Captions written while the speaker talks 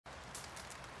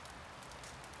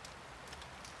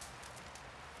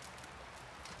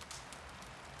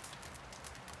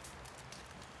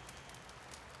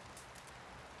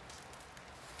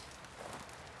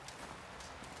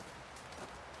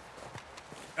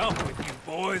up with you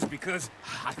boys because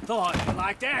I thought you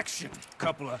liked action.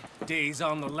 Couple of days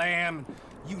on the lam,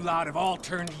 you lot have all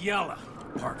turned yellow.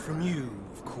 Apart from you,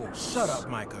 of course. Shut up,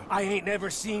 Micah. I ain't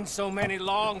never seen so many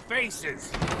long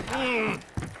faces. I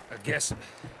guess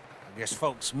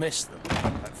folks miss them.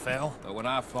 I fell, but when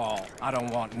I fall, I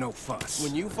don't want no fuss.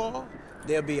 When you fall,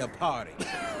 there'll be a party.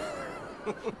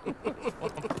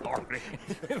 Party?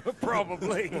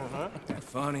 Probably. That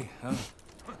funny, huh?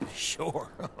 Sure.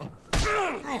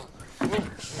 I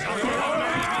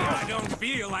don't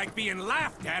feel like being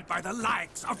laughed at by the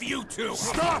likes of you two.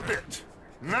 Stop it!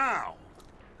 Now!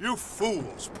 You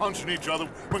fools punching each other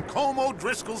when Colm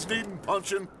O'Driscoll's needing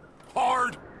punching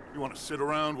hard. You want to sit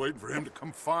around waiting for him to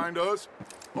come find us?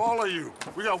 All of you,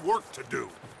 we got work to do.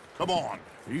 Come on.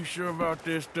 Are you sure about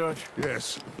this, Dutch?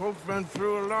 Yes. Folks been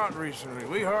through a lot recently.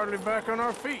 We hardly back on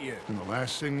our feet yet. And the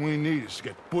last thing we need is to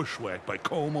get bushwhacked by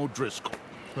Colm O'Driscoll.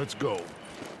 Let's go.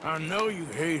 I know you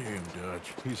hate him,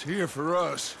 Dutch. He's here for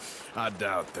us. I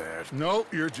doubt that. No,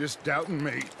 you're just doubting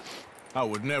me. I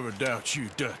would never doubt you,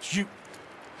 Dutch. You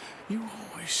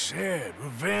always said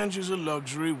revenge is a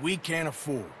luxury we can't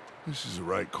afford. This is the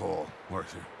right call,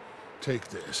 Arthur. Take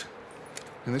this.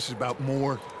 And this is about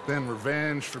more than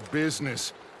revenge for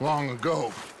business long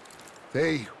ago.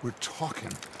 They were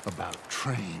talking about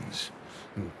trains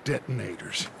and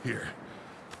detonators here.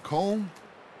 Colm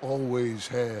always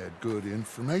had good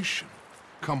information.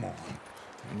 Come on.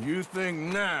 And you think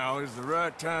now is the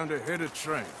right time to hit a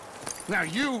train? Now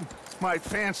you might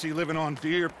fancy living on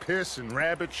deer piss and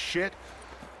rabbit shit.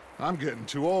 I'm getting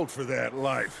too old for that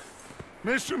life.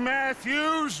 Mr.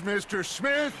 Matthews, Mr.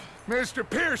 Smith, Mr.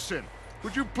 Pearson,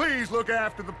 would you please look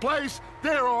after the place?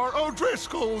 There are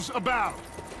O'Driscolls about.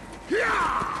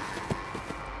 Yeah!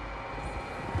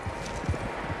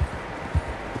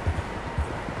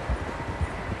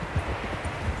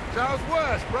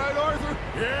 Southwest, right, Arthur?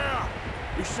 Yeah.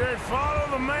 He said follow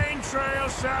the main trail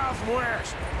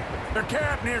southwest. They're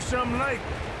camped near some lake.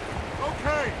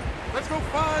 Okay, let's go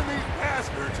find these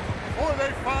bastards before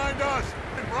they find us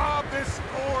and rob this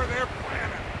store they're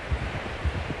planning.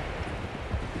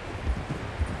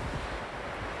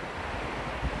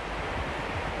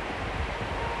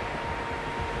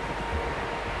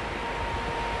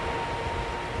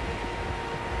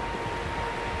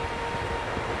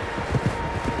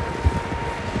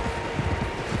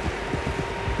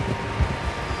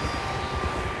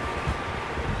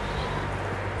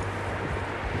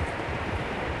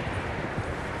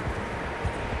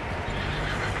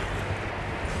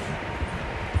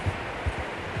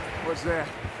 What's that?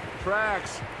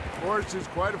 Tracks. Horses,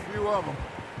 quite a few of them.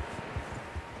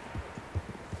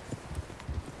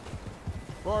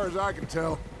 As far as I can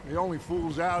tell, the only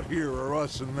fools out here are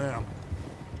us and them.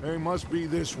 They must be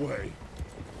this way.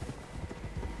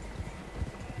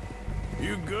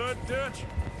 You good, Dutch?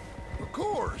 Of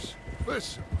course.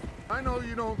 Listen, I know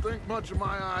you don't think much of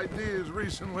my ideas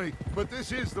recently, but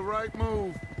this is the right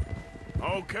move.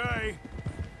 Okay.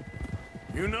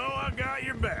 You know I got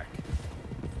your back.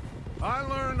 I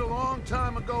learned a long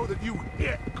time ago that you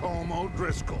hit Colm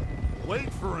O'Driscoll.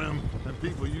 Wait for him, and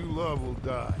people you love will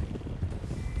die.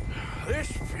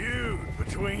 This feud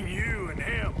between you and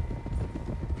him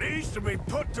needs to be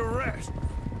put to rest,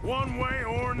 one way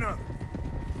or another.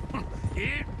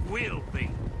 It will be.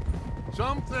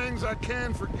 Some things I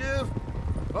can forgive,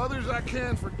 others I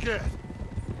can forget.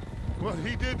 What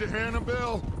he did to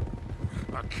Annabelle,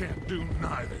 I can't do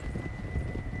neither.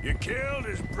 You killed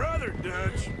his brother,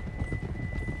 Dutch.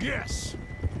 Yes,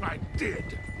 I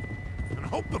did. And I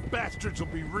hope the bastards will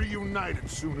be reunited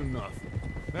soon enough.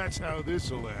 That's how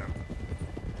this'll end.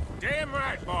 Damn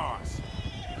right, boss.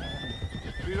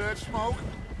 See that smoke?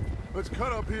 Let's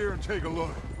cut up here and take a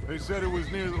look. They said it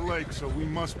was near the lake, so we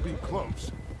must be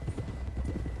close.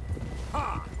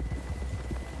 Ha!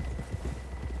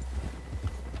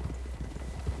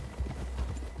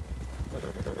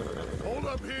 Hold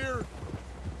up here.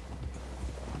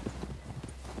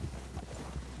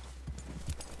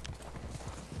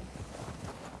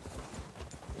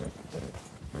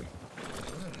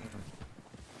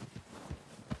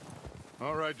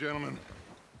 All right, gentlemen.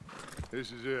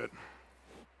 This is it.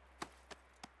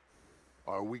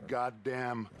 Are we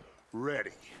goddamn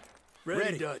ready?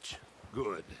 Ready, Dutch.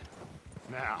 Good.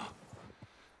 Now,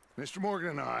 Mr. Morgan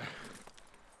and I,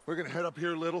 we're gonna head up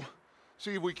here a little,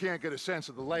 see if we can't get a sense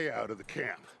of the layout of the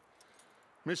camp.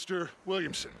 Mr.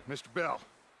 Williamson, Mr. Bell,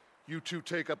 you two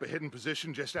take up a hidden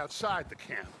position just outside the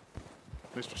camp.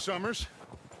 Mr. Summers,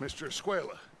 Mr.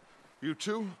 Escuela, you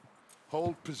two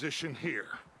hold position here.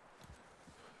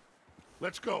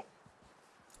 Let's go.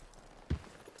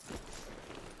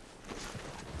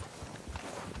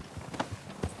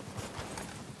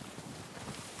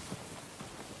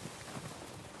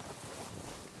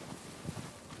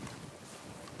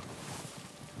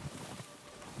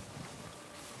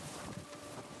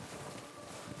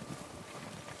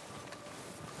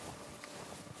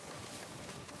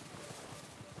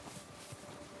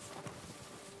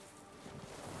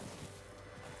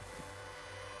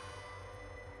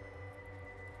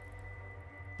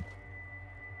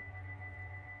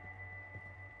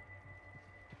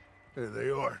 There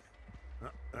they are.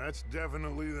 That's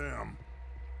definitely them.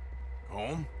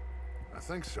 Home? I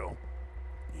think so.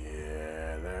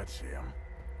 Yeah, that's him.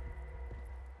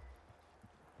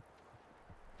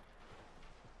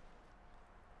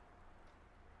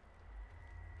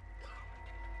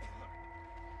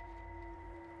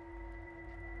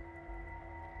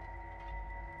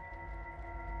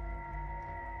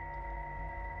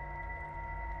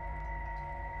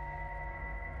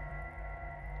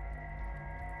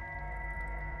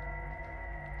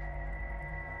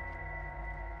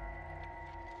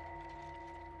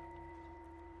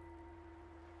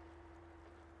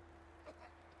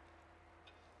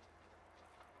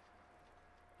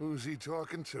 Who's he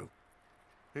talking to?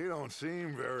 He don't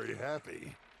seem very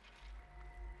happy.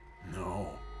 No.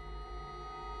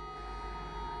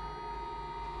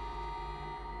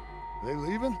 They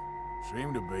leaving?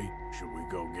 Seem to be. Should we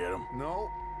go get them? No.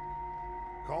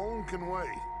 Colin can wait.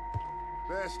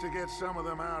 Best to get some of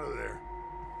them out of there.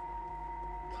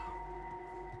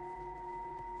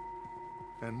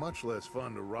 And much less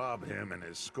fun to rob him and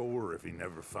his score if he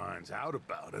never finds out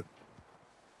about it.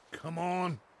 Come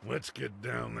on, let's get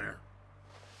down there.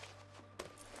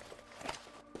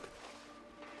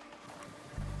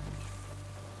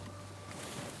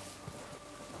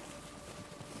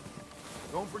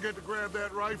 Don't forget to grab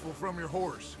that rifle from your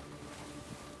horse.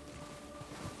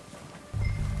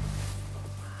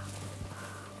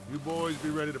 You boys be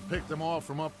ready to pick them off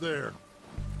from up there.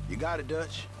 You got it,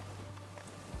 Dutch.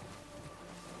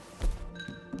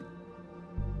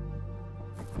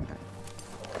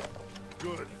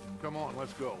 Good. Come on,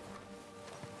 let's go.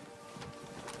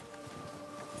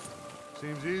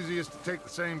 Seems easiest to take the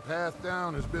same path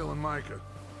down as Bill and Micah.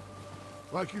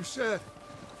 Like you said,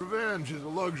 revenge is a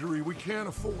luxury we can't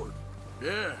afford.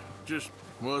 Yeah, just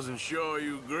wasn't sure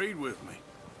you agreed with me.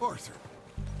 Arthur.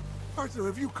 Arthur,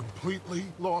 have you completely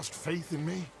lost faith in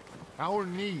me? Our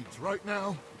needs right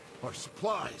now are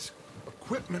supplies,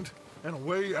 equipment, and a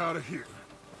way out of here.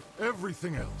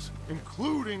 Everything else,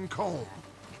 including Colm,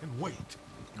 can wait.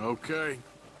 Okay.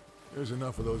 There's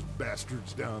enough of those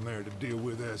bastards down there to deal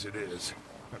with as it is.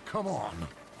 Now, come on.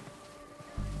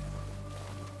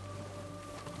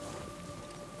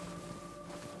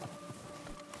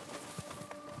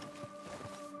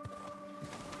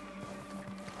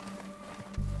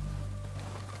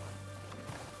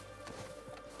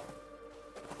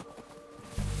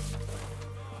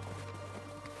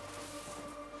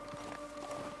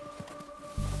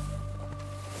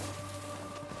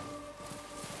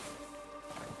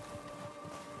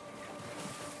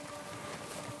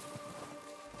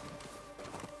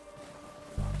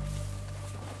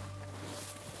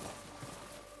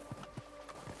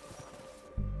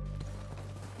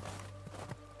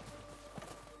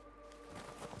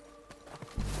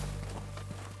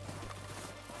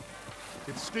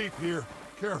 It's steep here.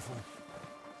 Careful.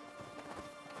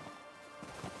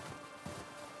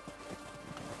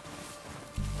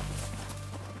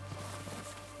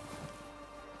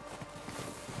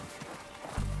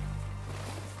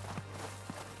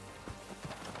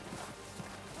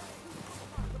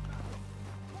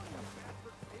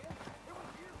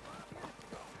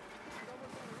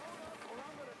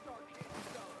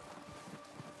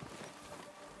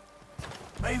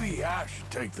 Maybe I should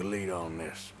take the lead on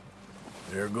this.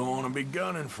 They're going to be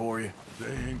gunning for you.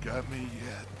 They ain't got me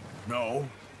yet. No,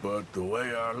 but the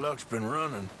way our luck's been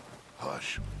running...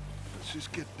 Hush. Let's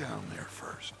just get down there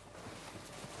first.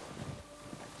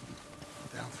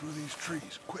 Down through these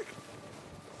trees, quick.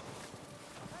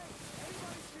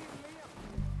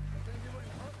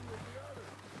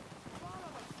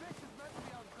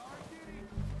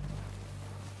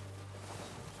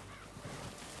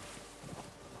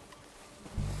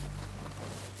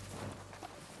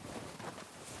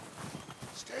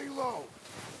 Stay low.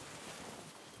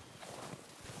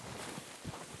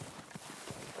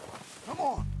 Come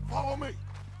on, follow me.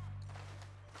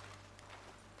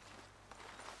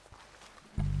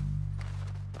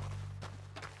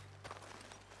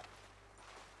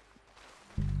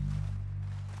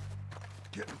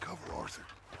 Get in cover, Arthur.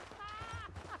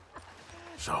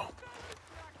 So,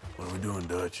 what are we doing,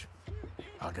 Dutch?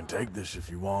 I can take this if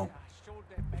you want.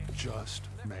 Just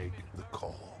make the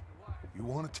call. You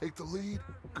want to take the lead?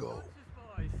 Go.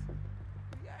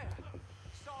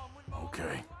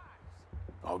 Okay.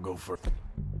 I'll go first.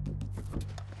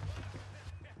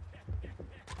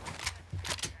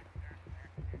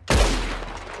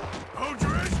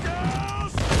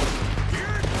 O'Driscolls!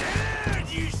 You're dead,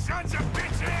 you sons of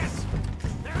bitches!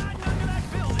 They're hiding under that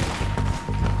building!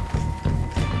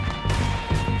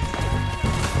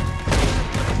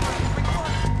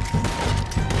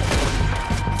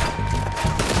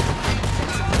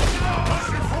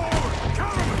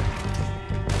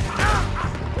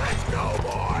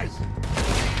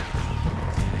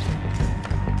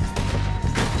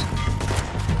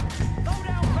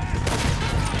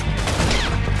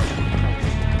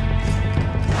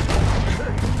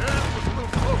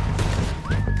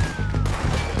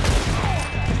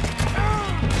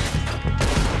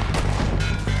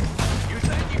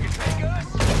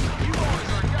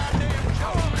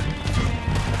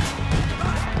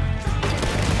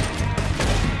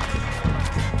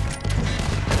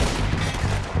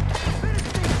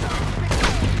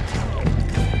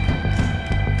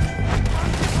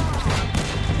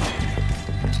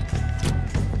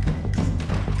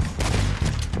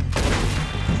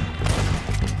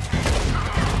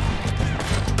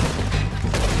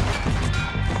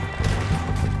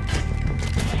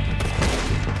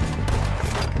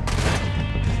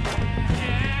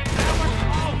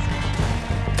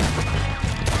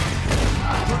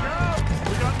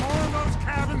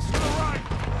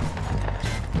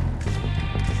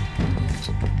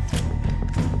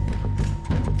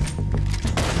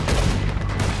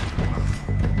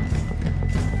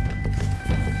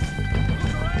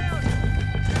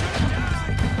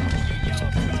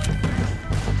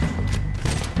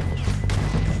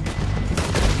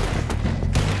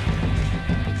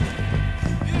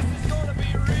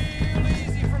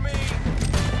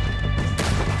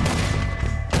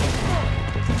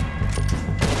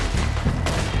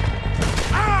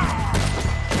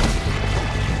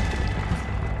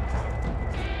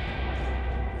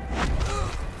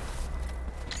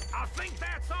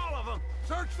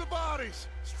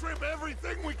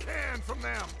 from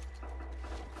them.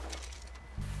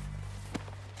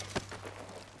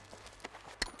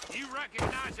 You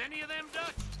recognize any of them,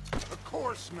 Dutch? Of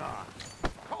course not.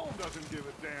 Cole doesn't give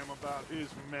a damn about his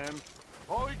men.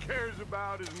 All he cares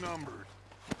about is numbers.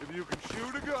 If you can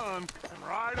shoot a gun and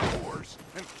ride a horse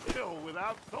and kill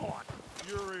without thought,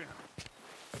 you're in.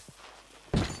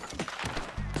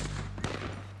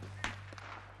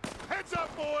 Heads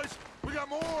up, boys! We got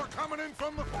more coming in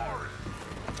from the forest!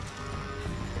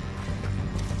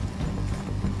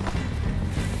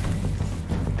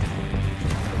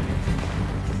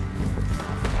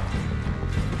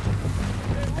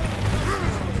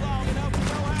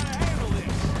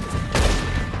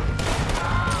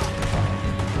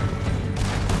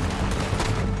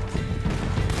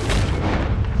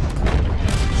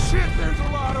 Shit, there's a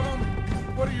lot of them!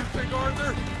 What do you think,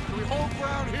 Arthur? Do we hold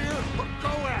ground here or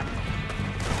go at it?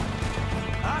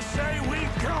 I say we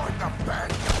go at the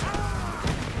bank.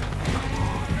 Come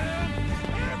on, man!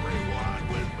 Everyone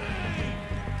with me!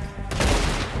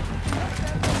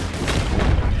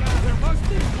 There must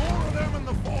be more of them in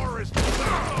the forest! Go!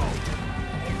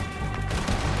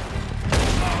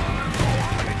 I'm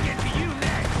gonna get to you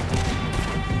next!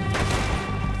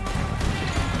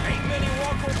 Ain't many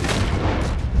walkers.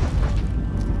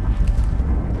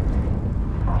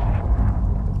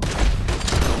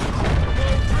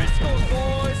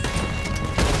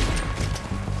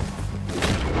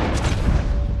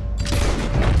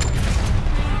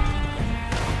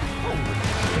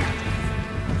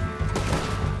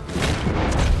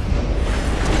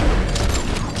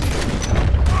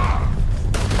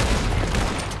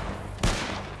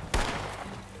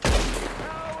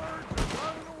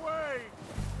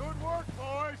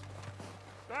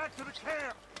 Back to the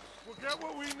camp. We'll get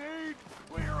what we need.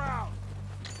 Clear out.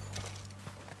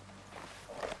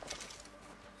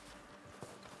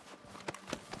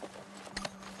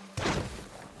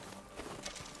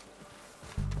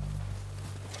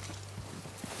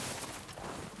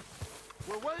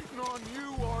 We're waiting on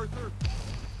you, Arthur.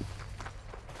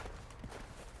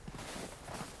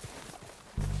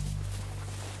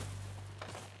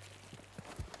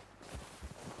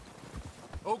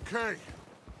 Okay.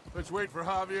 Let's wait for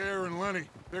Javier and Lenny.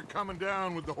 They're coming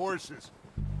down with the horses.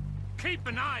 Keep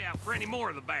an eye out for any more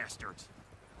of the bastards.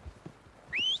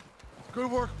 Good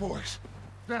work, boys.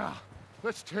 Now,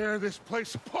 let's tear this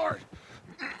place apart.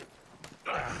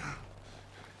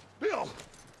 Bill,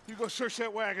 you go search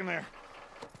that wagon there.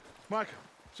 Mike,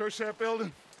 search that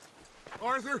building.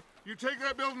 Arthur, you take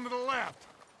that building to the left.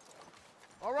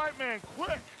 All right, man,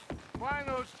 quick. Find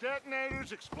those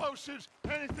detonators, explosives,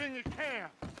 anything you can.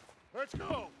 Let's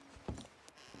go.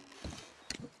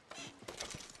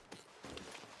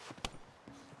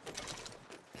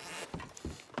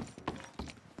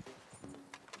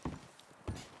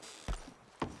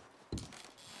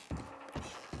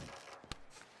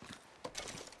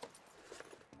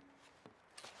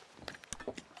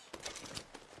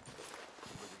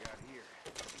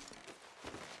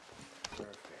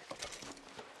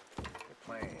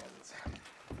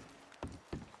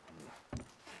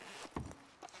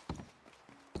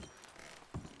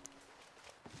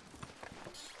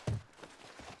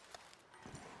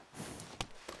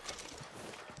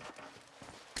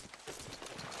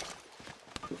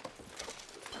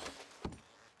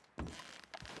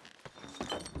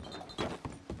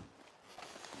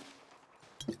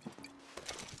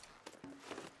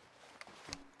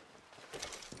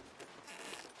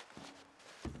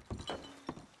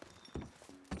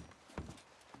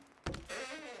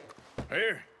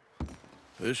 Here.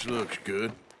 This looks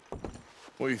good.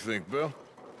 What do you think, Bill?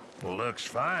 Looks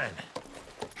fine.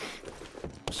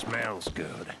 Smells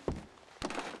good.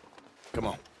 Come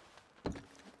on.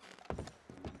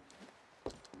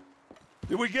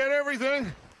 Did we get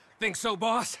everything? Think so,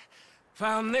 boss?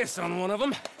 Found this on one of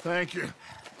them. Thank you.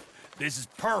 This is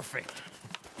perfect.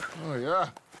 Oh,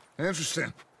 yeah?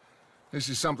 Interesting. This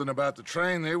is something about the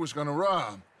train they was gonna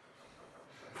rob.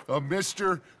 Of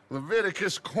Mr.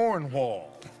 Leviticus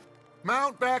Cornwall.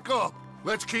 Mount back up.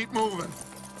 Let's keep moving.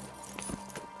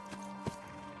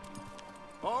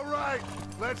 All right,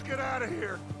 let's get out of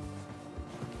here.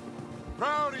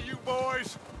 Proud of you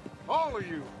boys. All of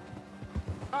you.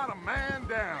 Not a man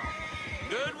down.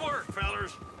 Good work,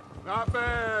 fellers. Not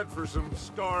bad for some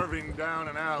starving down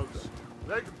and outs.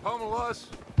 They can pummel us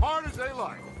hard as they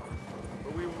like.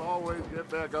 But we will always get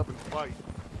back up and fight.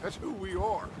 That's who we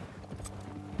are.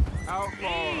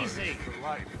 Outlaws Easy. for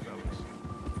life, fellas.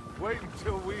 Wait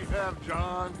until we have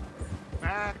John,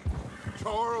 Mac,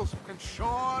 Charles, and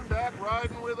Sean back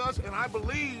riding with us, and I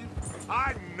believe,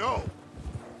 I know,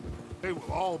 they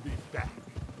will all be back.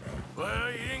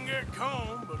 Well, you didn't get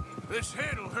Combe, but This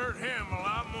hit'll hurt him a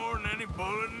lot more than any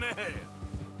bullet in the head.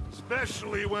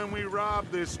 Especially when we rob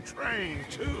this train,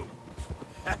 too.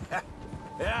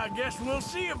 Yeah, I guess we'll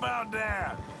see about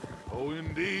that. Oh,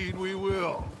 indeed we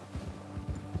will.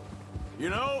 You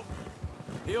know,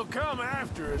 he'll come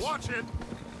after us. Watch it!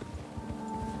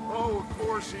 Oh, of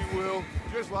course he will,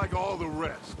 just like all the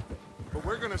rest. But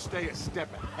we're gonna stay a step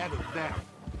ahead of them.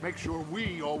 Make sure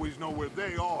we always know where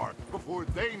they are before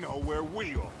they know where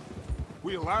we are.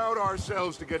 We allowed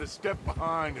ourselves to get a step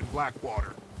behind in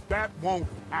Blackwater. That won't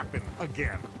happen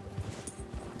again.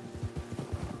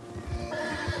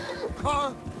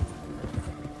 Huh?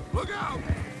 Look out!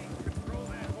 Control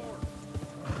that horse.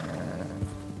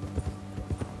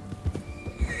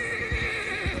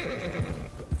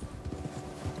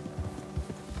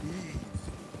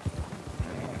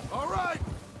 All right,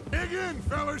 dig in,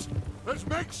 fellas. Let's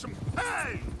make some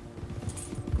hay.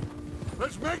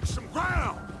 Let's make some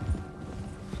ground.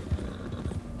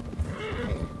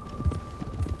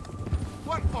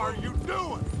 What are you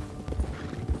doing?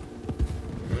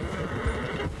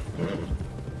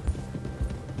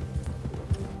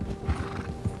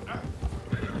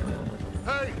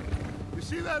 Hey, you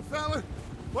see that fella?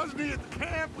 Wasn't he at the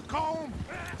camp with Colm?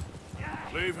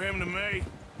 Leave him to me.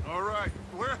 All right,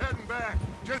 we're heading back.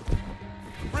 Just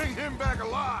bring him back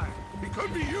alive. He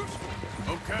could be useful.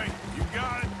 Okay, you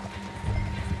got it.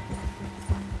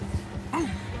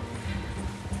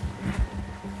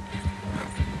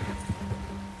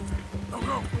 Go,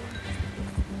 go.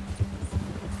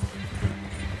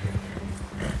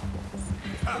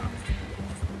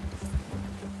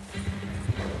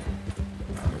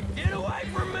 Get away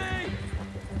from me!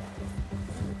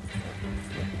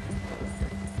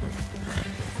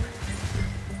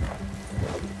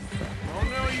 Oh,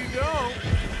 no, you don't.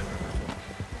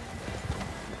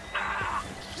 Ah,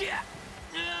 shit!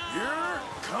 You're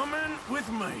coming with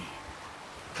me.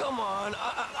 Come on,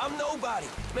 I'm nobody,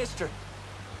 mister.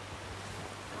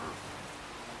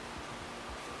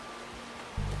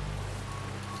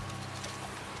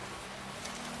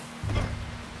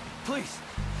 Please,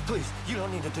 please, you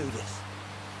don't need to do this.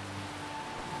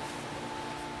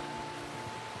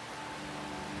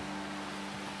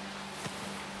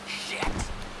 Shit!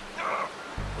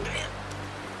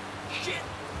 Shit!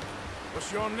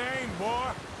 What's your name,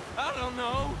 boy? I don't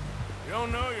know. You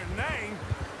don't know your name?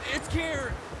 It's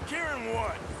Kieran. Kieran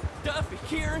what? Duffy,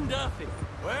 Kieran Duffy.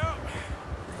 Well,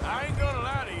 I ain't gonna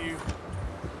lie to you.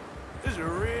 This is a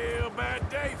real bad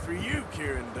day for you,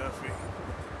 Kieran Duffy.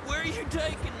 Where are you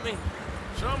taking me?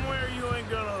 Somewhere you ain't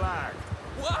gonna like.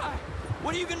 Why?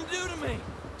 What are you gonna do to me?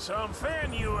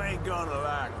 Something you ain't gonna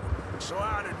like. So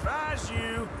I'd advise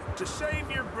you to save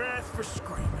your breath for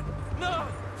screaming. No,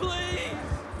 please!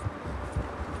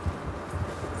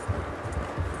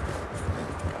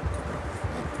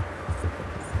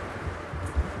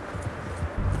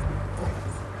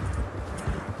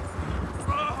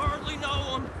 I hardly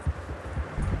know him.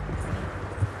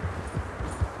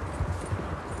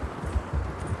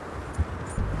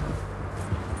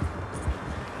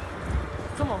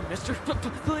 Come on, mister.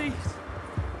 Please.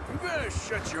 You better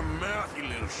shut your mouth, you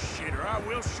little shit, or I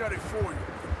will shut it for you.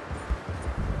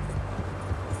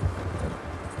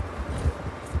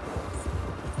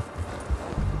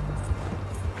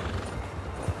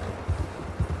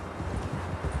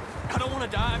 I don't want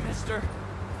to die, mister.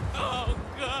 Oh,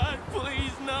 God,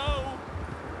 please, no.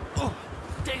 Oh,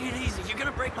 take it easy. You're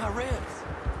gonna break my ribs.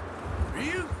 Are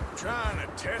you trying to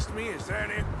test me? Is that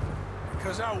it?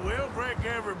 Because I will break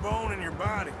every bone in your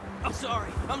body. I'm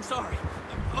sorry. I'm sorry.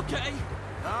 Okay?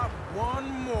 Not one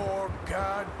more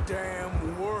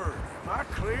goddamn word. Am I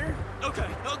clear? Okay,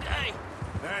 okay.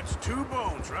 That's 2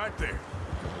 bones right there.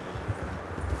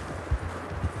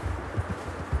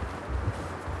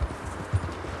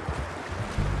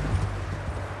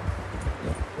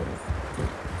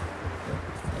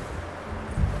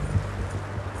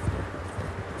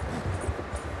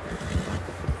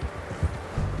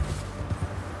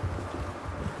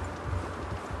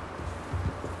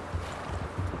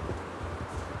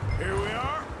 Here we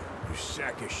are, you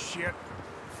sack of shit.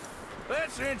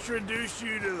 Let's introduce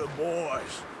you to the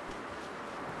boys.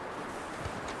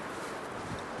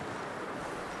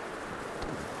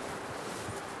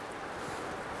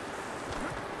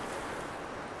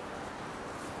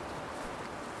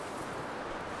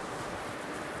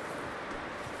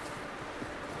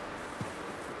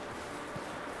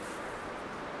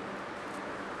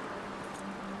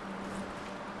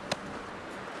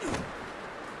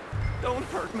 Don't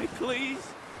hurt me, please.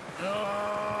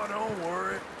 Oh, don't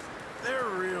worry. They're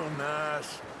real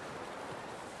nice.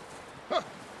 Huh.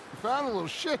 You found a little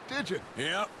shit, did you?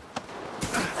 Yep.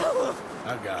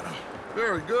 I got him.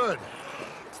 Very good.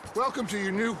 Welcome to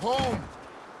your new home.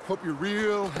 Hope you're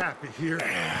real happy here.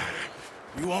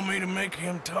 You want me to make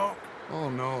him talk? Oh,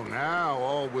 no, now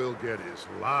all we'll get is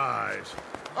lies.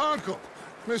 Uncle,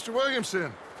 Mr.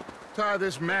 Williamson, tie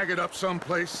this maggot up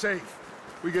someplace safe.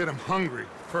 We get him hungry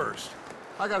first.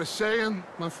 I got a saying,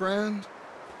 my friend.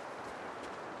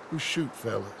 We shoot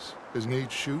fellas as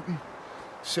need shooting,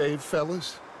 save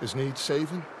fellas as need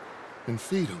saving, and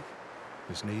feed 'em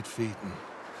as need feeding.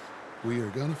 We are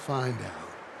gonna find out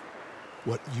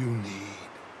what you need.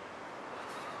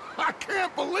 I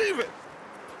can't believe it!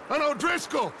 An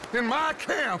O'Driscoll in my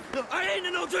camp! I ain't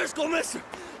an O'Driscoll, mister!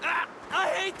 I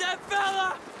hate that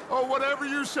fella! Oh, whatever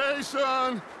you say,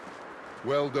 son.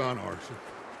 Well done, Arthur.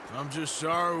 I'm just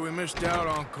sorry we missed out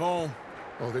on Colm.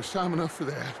 Oh, there's time enough for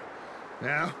that.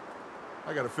 Now,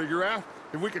 I gotta figure out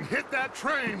if we can hit that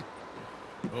train.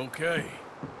 Okay.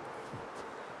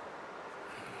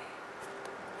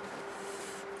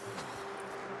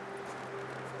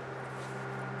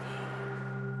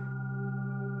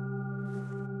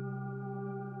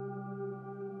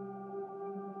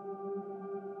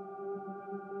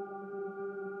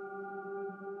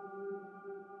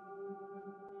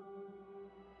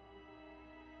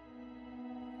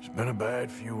 It's been a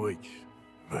bad few weeks,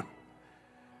 but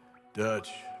Dutch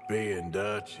being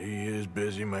Dutch, he is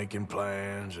busy making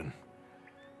plans, and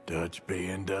Dutch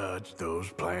being Dutch,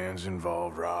 those plans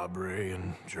involve robbery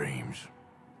and dreams.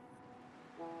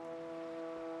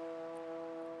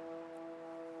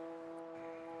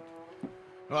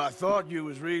 Well, I thought you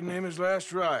was reading him his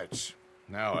last rites.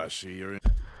 Now I see you're in...